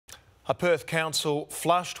A Perth council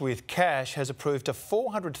flushed with cash has approved a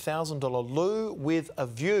 $400,000 loo with a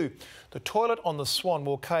view. The toilet on the Swan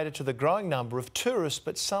will cater to the growing number of tourists,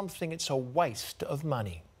 but some think it's a waste of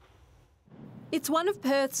money. It's one of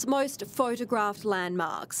Perth's most photographed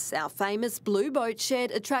landmarks, our famous blue boat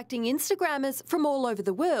shed attracting Instagrammers from all over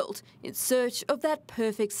the world in search of that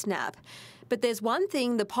perfect snap. But there's one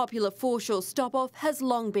thing the popular foreshore stop-off has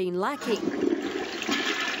long been lacking.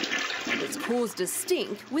 It's caused a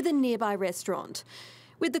stink with a nearby restaurant.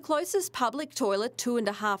 With the closest public toilet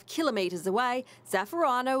 2.5 kilometres away,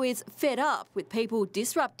 Zaffarano is fed up with people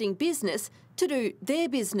disrupting business to do their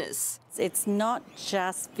business. It's not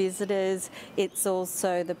just visitors, it's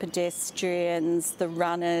also the pedestrians, the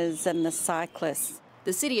runners and the cyclists.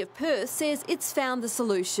 The City of Perth says it's found the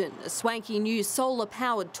solution, a swanky new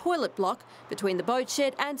solar-powered toilet block between the boat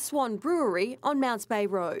shed and Swan Brewery on Mounts Bay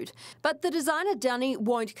Road. But the designer dunny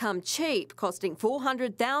won't come cheap, costing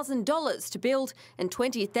 $400,000 to build and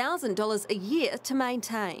 $20,000 a year to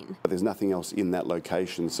maintain. There's nothing else in that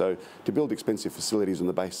location, so to build expensive facilities on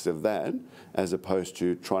the basis of that, as opposed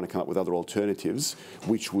to trying to come up with other alternatives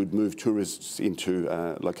which would move tourists into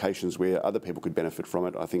locations where other people could benefit from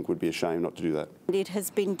it, I think would be a shame not to do that. It has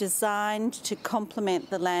been designed to complement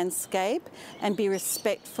the landscape and be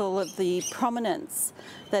respectful of the prominence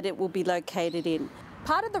that it will be located in.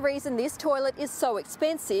 Part of the reason this toilet is so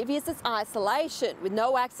expensive is its isolation. With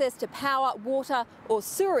no access to power, water or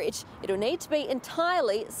sewerage, it'll need to be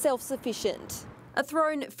entirely self-sufficient. A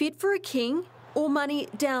throne fit for a king or money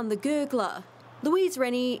down the gurgler? Louise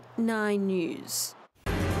Rennie, 9 News.